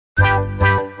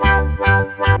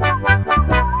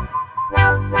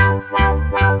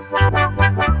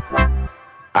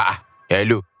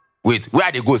Hello. Wait,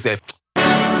 where they go, Seth?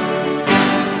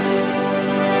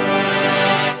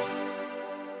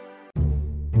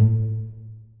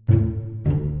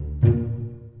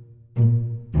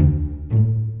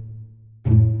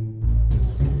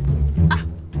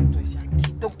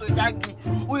 Dr. Shaggi,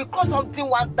 we call something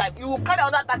one time. You will carry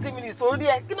another 30 minutes already.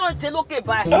 You know, okay,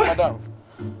 bye.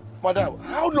 Madam,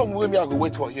 how long will I go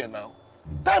wait for here now?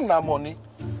 Time now, money.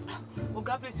 Oh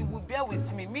God, please, you will bear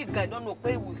with me. Me, I don't know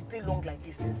why we will stay long like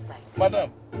this inside.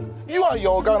 Madam, you and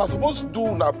your organ are supposed to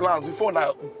do now plans before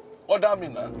now order me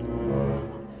now.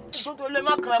 Don't let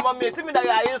me cry, mommy. See me that you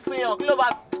are insane.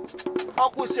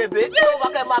 Uncle Shebe,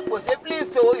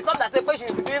 please, so it's not that the patient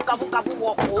is doing kapu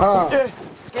walk.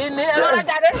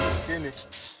 Kini.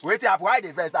 Wait here, why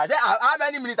the first? I say how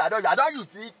many minutes I don't you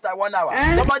see 1 hour.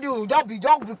 Somebody will just be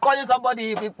calling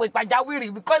somebody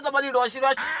because somebody rush.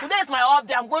 Today is my off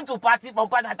day. I'm going to party from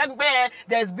Pana. Tell me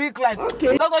there's big client.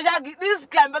 Okay. Dr. Shaggi, this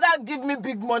client better give me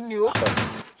big money.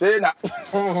 Say now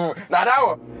that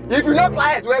one. If you know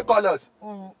clients, wear colors.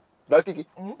 KieKie,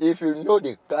 if you know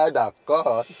the kind of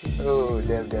cost, oh,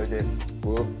 them.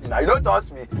 Oh, now you don't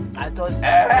trust me. I trust you.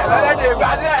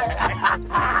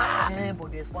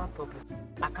 But there's one problem.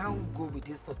 I can't go with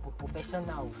this thought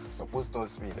professional. Supposed to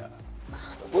trust me now.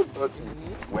 Supposed to trust me.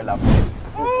 Well, I'm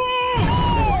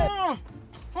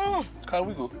Can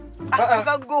we go? I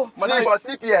can't go.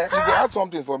 Sleep here. You go add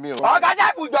something for me. Oh, God,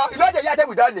 that food, you know the year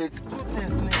we done late. 2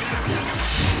 things.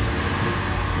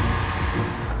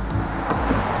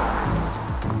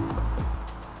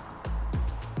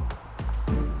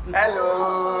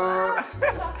 Hello.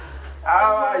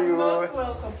 How are you? Most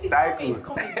welcome. Please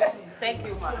come in. Thank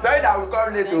you, ma'am. Sorry that we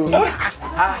come late.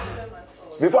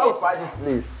 Before we find this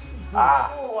place. Oh,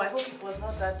 I hope it was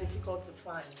not that difficult to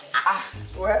find.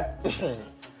 Well,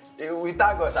 we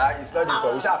thank God, it's not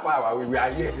difficult. We shall find our way. We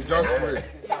are here. It's just great.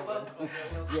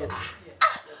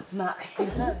 Nah,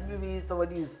 it's not maybe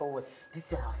somebody is forward.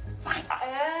 This house is fine.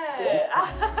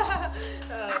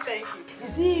 Thank you.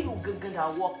 Is he you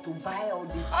gonna walk to buy all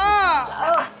this?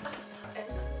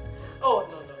 Oh,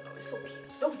 no. It's okay.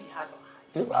 Don't be hard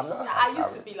on her. I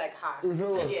used to be like her.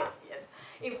 Yes.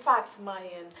 In fact, my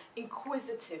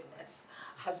inquisitiveness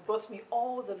has brought me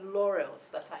all the laurels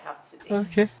that I have today.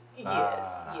 Okay. Yes.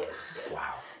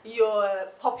 Wow.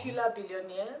 Your popular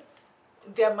billionaires,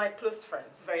 they're my close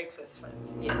friends, very close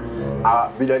friends. Yes.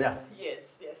 Billionaire?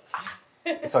 Yes.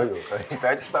 Sorry.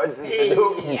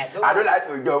 I don't like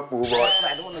to jump, but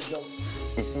I don't want to jump.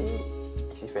 Is he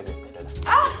favorite?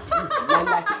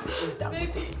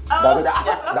 Maybe.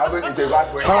 That is a bad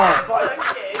boy.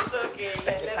 It's okay.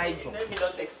 Let me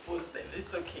not expose them.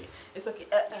 It's okay.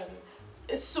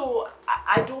 So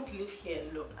I don't live here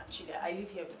alone. Actually, I live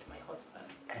here with my husband.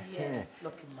 Yes.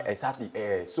 Exactly.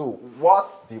 So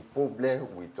what's the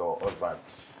problem with your husband?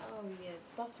 Oh yes,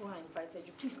 that's why I invited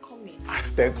you. Please come in.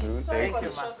 Thank you, Sorry thank for you.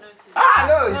 the short notice.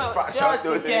 No, it's fine. Short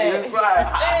notice. It's fine.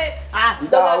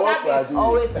 Shaggi is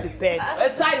always prepared.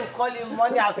 Every time you call him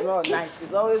morning as well night,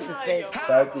 he's always prepared.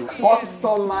 Thank you.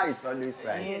 Customer is always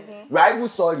right. We are even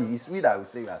sorry. It's we that will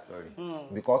say we are sorry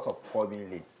because of coming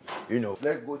late. You know,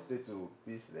 let's go straight to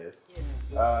business.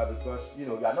 Because you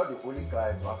know we are not the only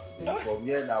client we have today. From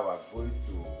here now we are going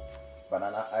to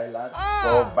Banana Island.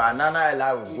 For Banana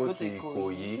Island, we go to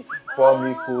Ikoyi. From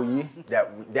Ikoyi,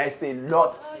 there's a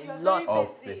lot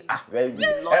of things. Very busy.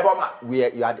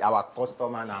 You are our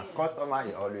customer now. Customer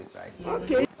is always right.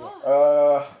 Okay.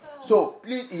 So,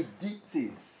 please, in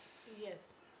details. Yes.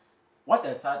 What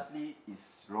exactly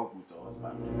is wrong with your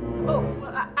husband? Oh,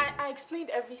 well, I explained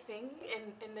everything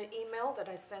in the email that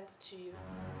I sent to you.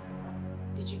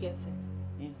 Did you get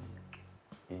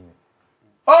it?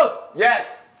 Oh,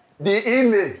 yes! The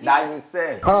email that you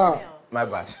sent. My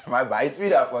bad. It's me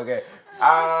that forget.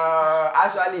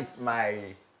 Actually, it's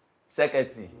my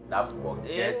secretary that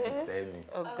forget to tell me.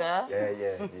 Okay.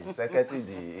 Yeah. The secretary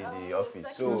in the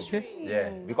office. So, yeah.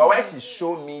 Because when she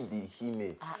showed me the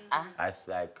email, I was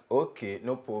like, okay,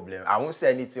 no problem. I won't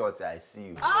say anything until I see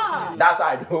you. That's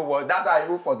why I don't want. That's why I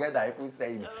even forget that I even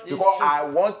say it. Because I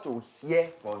want to hear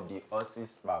from the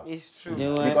horse's mouth. It's true.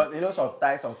 Because you know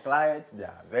sometimes some clients they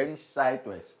are very shy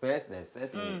to express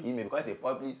themselves in the email because it's a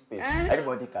public space.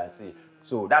 Anybody can see.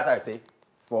 So that's why I say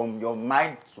from your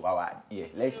mind to our ear.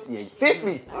 Let's see it.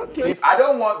 Fifthly, if I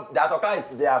don't want that's some clients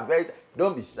they are very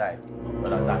don't be shy.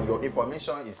 Understand? Your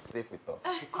information is safe with us.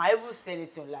 You can even say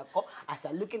anything like as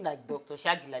you're looking like Dr.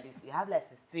 Shaggi like this, you have like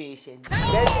a situation.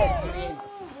 Very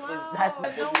experienced. That's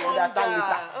what you understand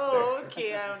later. Oh,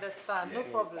 okay, I understand. No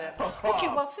problem. Okay,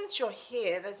 well, since you're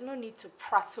here, there's no need to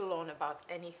prattle on about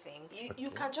anything.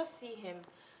 You can just see him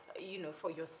you know,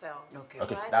 for yourselves. Okay.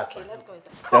 Okay, right? that's okay, fine. let's go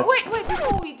inside. Oh, wait,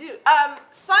 before we do,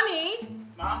 Sunny.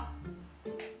 Ma?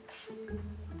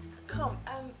 Come,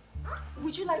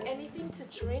 would you like anything to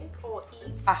drink or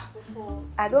eat before?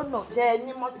 I don't know. There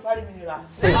any more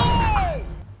minerals?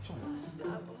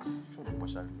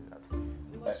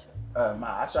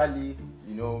 Actually,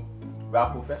 you know, we are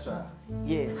professionals.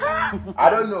 Yes. I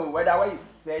don't know whether when you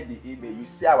said the email, you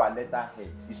see our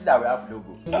letterhead. You see that we have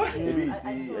logo. Maybe you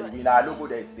see in our logo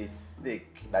there is a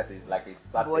snake that is like a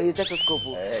serpent. Boy, it's stethoscope.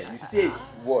 You see a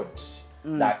sword.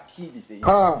 That kid is the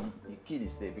kid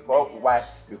is there because why?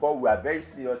 Because we are very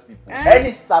serious people.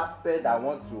 Any serpent that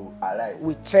want to arise,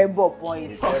 We tremble upon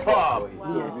it. so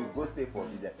we go stay for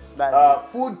business.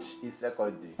 Food is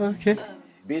secondary. Okay.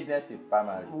 Business is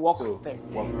primary. Work so first.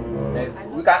 Work first.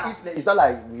 We can eat. It's not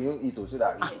like we don't eat so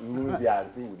that we will be as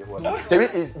thing with the water.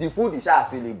 So the food is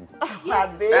available.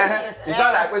 It's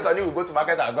not like when suddenly we go to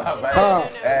market and go and buy.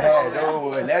 No,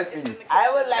 let's finish.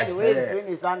 I would like the way he's doing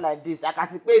it sound like this. I can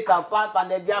see pay can pan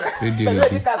pandemic. Is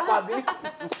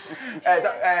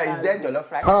there jollof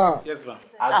rice? Yes, ma'am.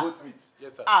 And goat meat.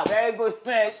 Yes, sir. Very good.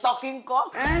 Talking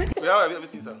call. We have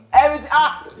everything, sir. Everything.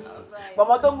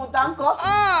 Mama mutanko.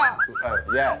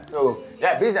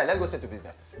 Business. Let's go straight to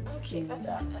business. Okay, that's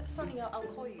fine. Sunny, I'll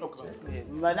call you. Okay.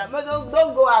 Madam,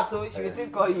 don't go out. She will still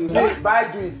call you.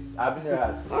 Buy juice. I've been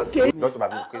here. Okay. Not to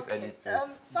request anything.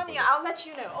 Sunny, I'll let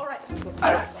you know. All right.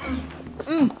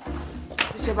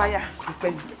 Shebaya,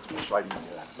 Sorry.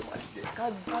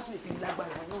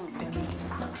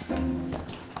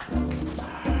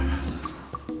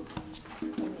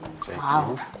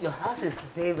 wow, your house is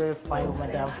very, very fine,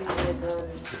 madam.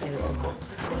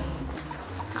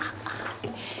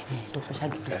 Dr.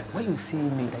 Shaggi, please, when you see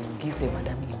me, that you give the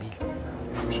madam email.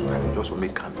 I just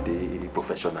make am dey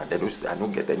professional. Then I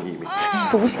don't get any email.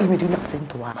 So which email do you not send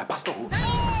to her? My pastor.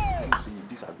 See, if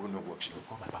this I go no work, she will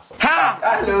call my pastor.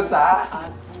 Hello, sir.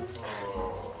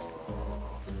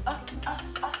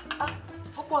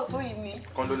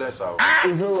 Condolence, sir.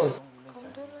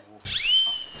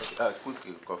 It's good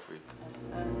coffee.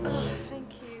 Oh,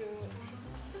 thank you.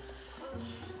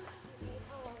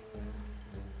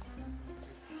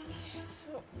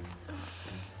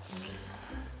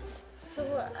 So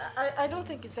I don't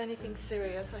think it's anything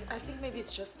serious. I think maybe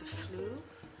it's just the flu.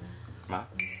 Ma?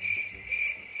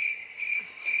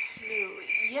 Flu.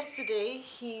 Yesterday,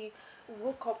 he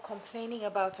woke up complaining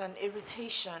about an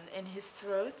irritation in his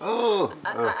throat.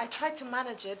 I tried to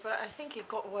manage it, but I think it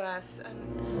got worse.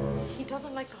 And he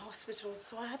doesn't like the hospital,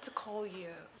 so I had to call you.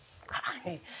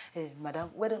 Hey, madam,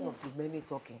 whether or not the many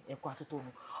talking,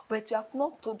 but you have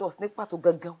not told us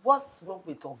what's wrong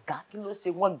with Oga. You know, say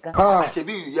one guy.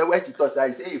 Where she thought that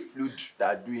he say a fluid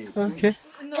that doing. Okay.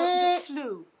 No, the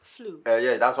flu.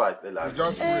 Yeah, that's why I tell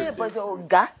her. But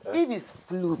Oga, if it's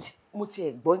fluid,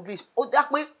 English. Oh,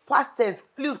 that way, past tense,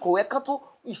 fluid, correct?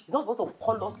 You're not supposed to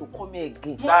call us to come here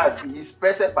again. That's his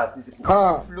present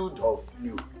participle. Fluid or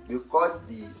flu. Because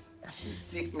the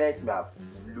sickness may have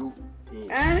flew in.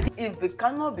 If it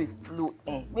cannot be flew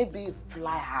in, maybe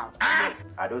fly out.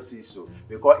 I don't think so.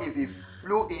 Because if it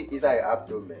flew in inside your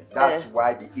abdomen, that's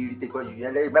why the irritation. You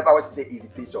remember what you say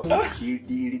irritation?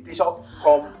 The irritation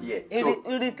come here.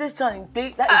 Irritation in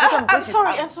pain. I'm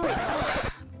sorry.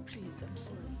 Please, I'm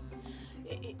sorry.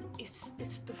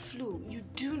 It's the flu. You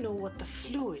do know what the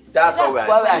flu is. That's what we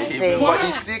are saying. But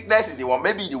the sickness is the one.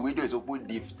 Maybe the window is open.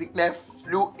 The sickness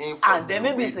flew in. And then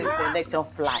maybe it's a connection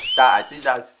flight. I think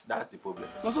that's the problem.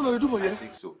 That's what we do for you. I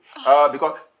think so.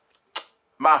 Because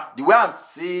the way I'm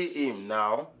seeing him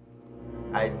now,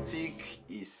 I think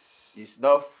it's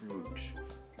not fluid.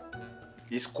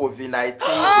 It's COVID-19.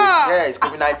 Yeah, it's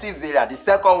COVID-19 variant. The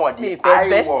second one, the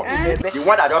I one, the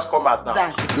one that just come out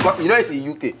now. Because you know it's in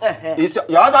UK.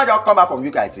 Your husband just come back from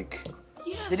UK, I think.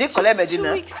 Yes. Did they collect Medina?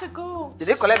 2 weeks ago. Did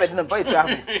they collect Medina before you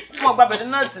travel? Come on,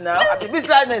 Medina now. I be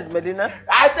beside Medina.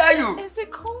 I tell you. Is it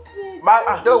COVID?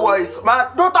 Man, don't worry.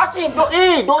 Man, don't touch him.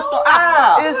 Don't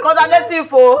touch. It's contaminative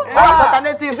for.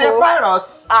 It's a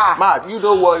virus. Man, you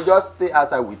don't worry. Just stay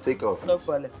outside. We take care of it. No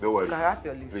problem. Don't worry. Can I have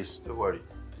your leave? Please, don't worry.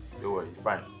 Don't worry,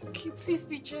 fine. Okay, please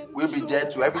be gentle. We'll be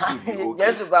gentle. Everything will be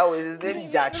okay. Gentle, but his name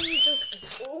is Jack. Let me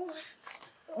just go.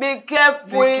 Be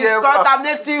careful.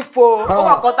 Contaminative for.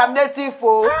 Contaminative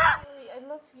for. Sorry, I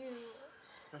love you.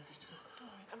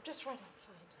 I'm just right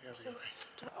outside.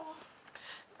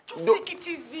 Just take it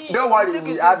easy. Don't worry,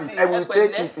 we have it. I will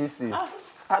take it easy.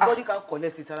 Nobody can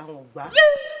connect it around.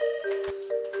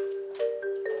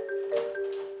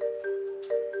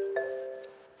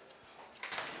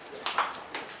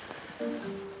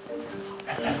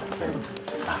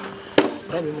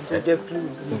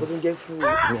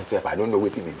 Myself, I don't know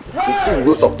what it means. The thing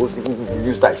you supposed to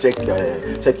use that check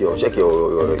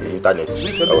your internet.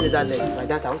 My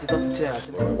data, what's it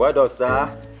on? What does sir?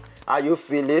 How you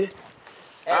feeling?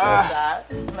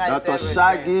 Dr.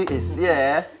 Shaggi is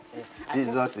here.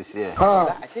 Jesus is here.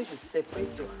 I think you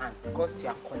separate your hand because you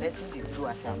are connecting the two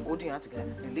as you are holding your hand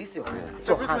together. Release your hand.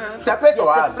 Separate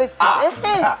your hand.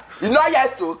 You know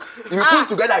yes to. If you put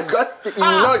together, you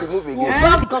will not remove again.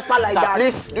 Sir,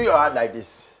 please do your hand like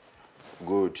this.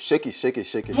 Good. Shake it.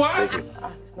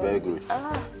 Very good.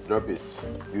 Drop it.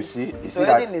 You see It's that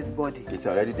already in his body. it's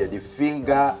already there. The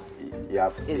finger, you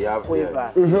have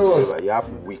quiver. You have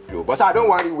weak flow. But sir, don't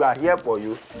worry, we are here for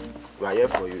you.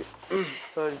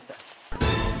 Sorry, sir.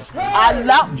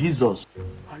 Allah. Jesus.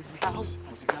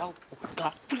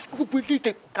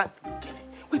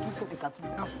 Wait, what's this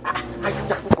happening now?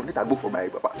 I go for my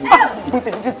papa.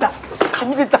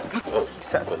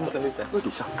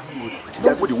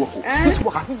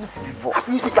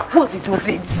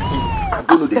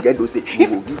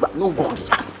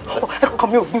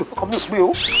 Come here.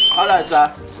 All right, sir.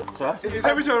 Sir? Is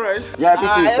everything alright? Yeah,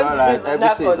 everything is all right.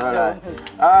 Everything is all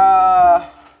right.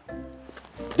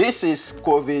 This is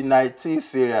COVID-19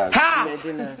 variant.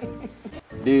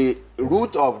 The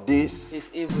root of this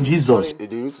It's evil. Jesus. The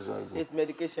root is not good. It's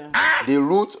medication. The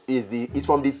root is it's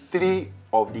from the tree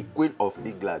of the Queen of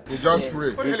England. Just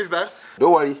pray. What the hell is that?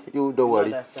 Don't worry, don't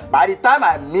worry. Understand. By the time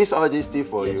I miss all this thing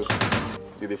for you,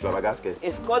 you'll be flabbergasted.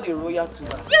 It's called the royal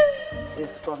tuber.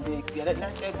 It's from the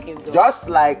United Kingdom. Just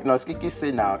like Noskiki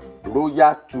say now,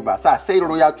 royal tuber. Sir, say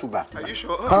royal tuber. Are you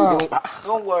sure?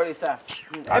 Don't worry, sir.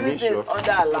 Everything is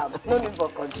under alarm. No need for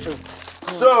control.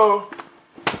 So,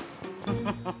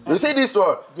 you see this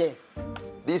one? Yes.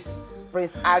 This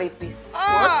Prince Harry piece.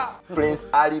 Prince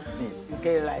Harry piece.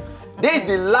 Okay, right. This is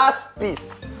the last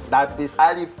piece that Prince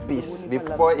Harry piece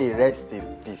before he rests in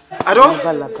peace. I don't.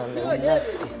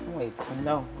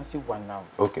 Now, what's you want now?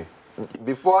 Okay.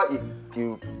 Before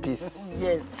you peace.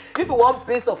 Yes. If you want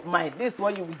peace of mind, this is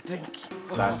what you will drink.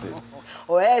 That's it.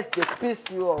 Or else they piss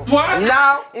you off.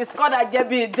 Now, It's called a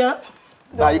Jebi.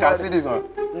 so you can see this one.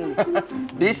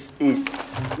 This is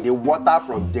the water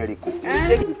from Jericho. You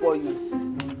shake before use.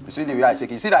 You see the way I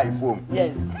shake it? You see that it foam?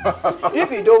 Yes.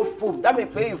 If you don't foam, that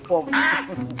means pay you foam.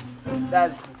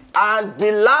 That's good. And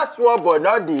the last one, but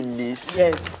not the least.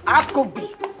 Yes. Akobi.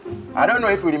 I don't know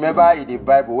if you remember in the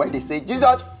Bible when they say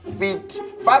Jesus feed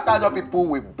 5,000 people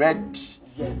with bread.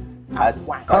 Yes. As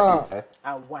wine.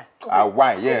 And wine. And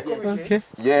wine, yeah. Okay.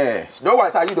 Yes. Don't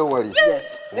worry, sir, you don't worry.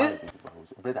 Yes.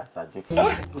 Bread and sardine.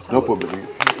 No problem.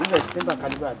 This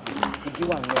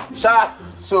Sir,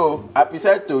 so I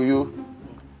present to you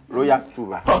royal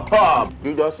tuber.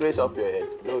 You just raise up your head.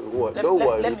 Don't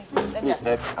worry. let me Please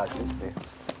help assist me.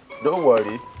 Don't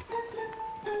worry.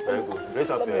 Very good. Raise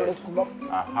up your head.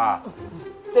 Aha.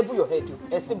 Stable your head.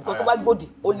 Stable because of body.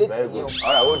 Very good. All right,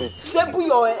 hold it. Stable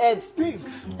your head.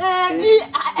 Stinks.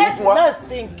 It smells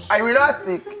stink. I will not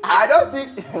stick. I don't think.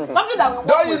 Something that we Don't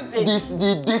want use to take.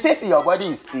 the disease in your body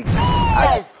is stick.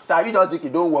 Yes. Sir, you don't think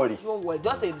it. Don't worry. Don't worry,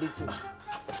 just a little.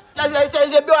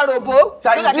 It's a bit of a robo.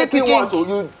 Sir, you take it once, so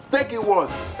you take it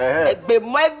once.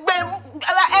 Everything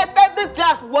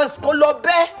else was colobe.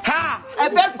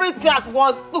 Everything else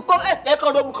was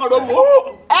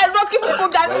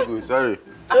Very good, sorry.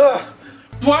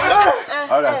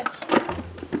 All right.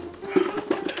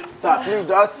 Sir, please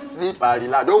just sleep and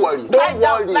relax. Don't worry. Don't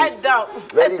worry. Lie down.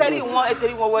 Very good.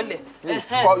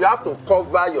 Please, you have to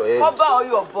cover your head. Cover all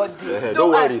your body.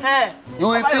 Don't worry. You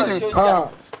will feel it.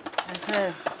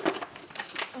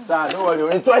 Sir, don't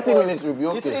worry. In 20 minutes, you'll be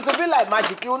okay. It will be like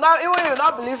magic. You will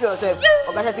not believe yourself.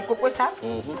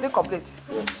 Is it complete?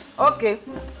 Okay.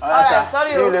 All right,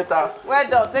 sorry. See you later. Well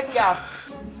done. Take care.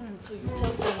 So you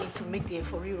tell Sonny to make the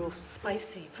efforiro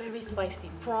spicy, very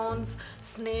spicy. Prawns,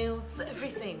 snails,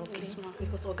 everything, okay? Yes,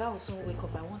 because Oga will soon wake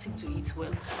up. I want him to eat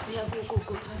well. Yeah, go,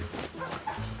 time.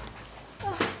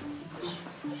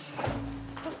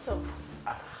 Doctor.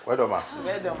 Well done, ma.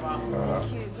 Well done, ma.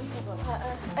 Thank you.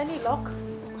 Any luck?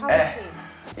 How is he?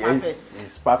 Yes,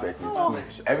 it's perfect. It's good.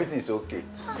 Everything is okay.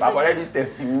 I've already tell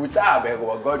you, we tell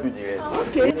God do the rest.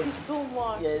 Okay. Thank you so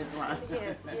much. Yes, ma.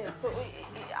 Yes. So,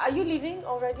 are you leaving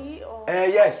already? Or?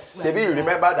 Yes. Shebi, you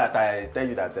remember that I tell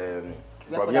you that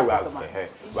from here we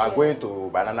are going to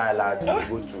Banana Island to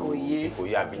go to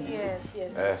Ikoyi and BTC.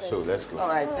 Yes. So let's go. All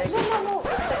right, thank you. No.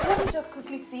 Let me just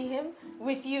quickly see him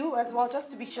with you as well,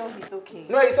 just to be sure he's okay.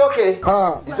 No, it's okay.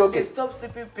 It's okay. Stop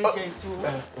sleeping patient too.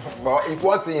 But if you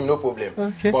want to see him, no problem.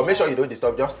 Okay. But make sure you don't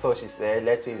disturb. Just touch his head,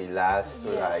 let him relax.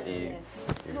 So that he.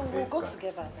 No, we'll go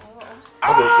together.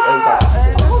 Okay.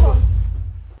 Hold on.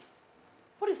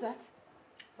 What is that?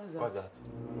 What's that?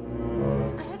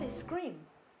 I heard a scream.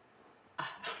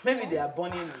 Maybe they are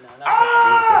burning in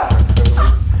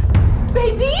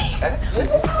Baby!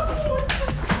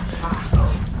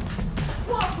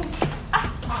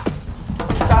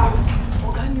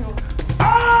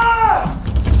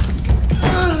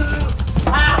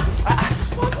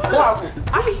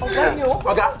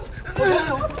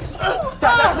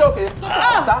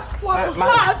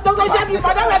 Dr. Shaggi,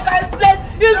 madam, I can explain.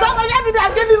 It's Dr. Shaggi that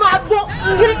gave me my phone.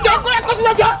 Yes, Dr.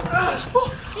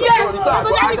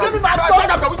 Shaggi gave me my phone.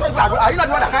 Are you not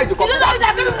the one that carried the computer? Dr.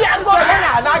 Shaggi gave me my phone.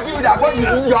 I'm not giving you that phone.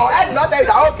 Your head not there.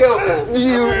 Okay,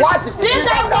 you watch it. This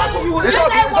time one, you will this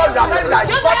time one.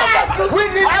 We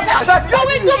need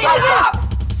to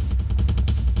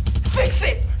Fix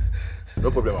it! No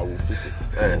problem, I will fix it.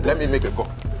 Let me make a call.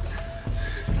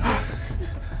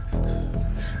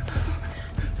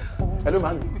 Hello,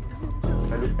 man.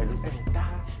 Hello.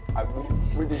 I go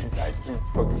where they decide to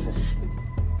forgive you.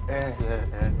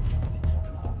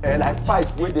 Like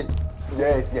 5 where they.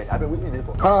 Yes. I've been waiting there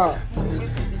for.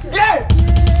 Yeah!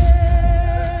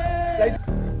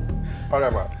 All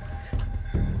right, man.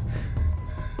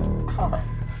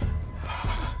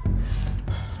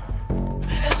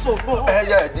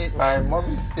 My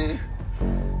mommy say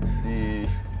the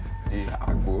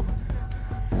agbo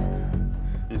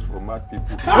is for mad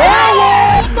people.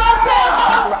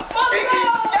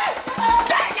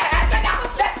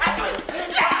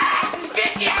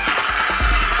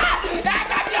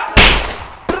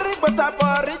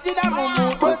 Original mumu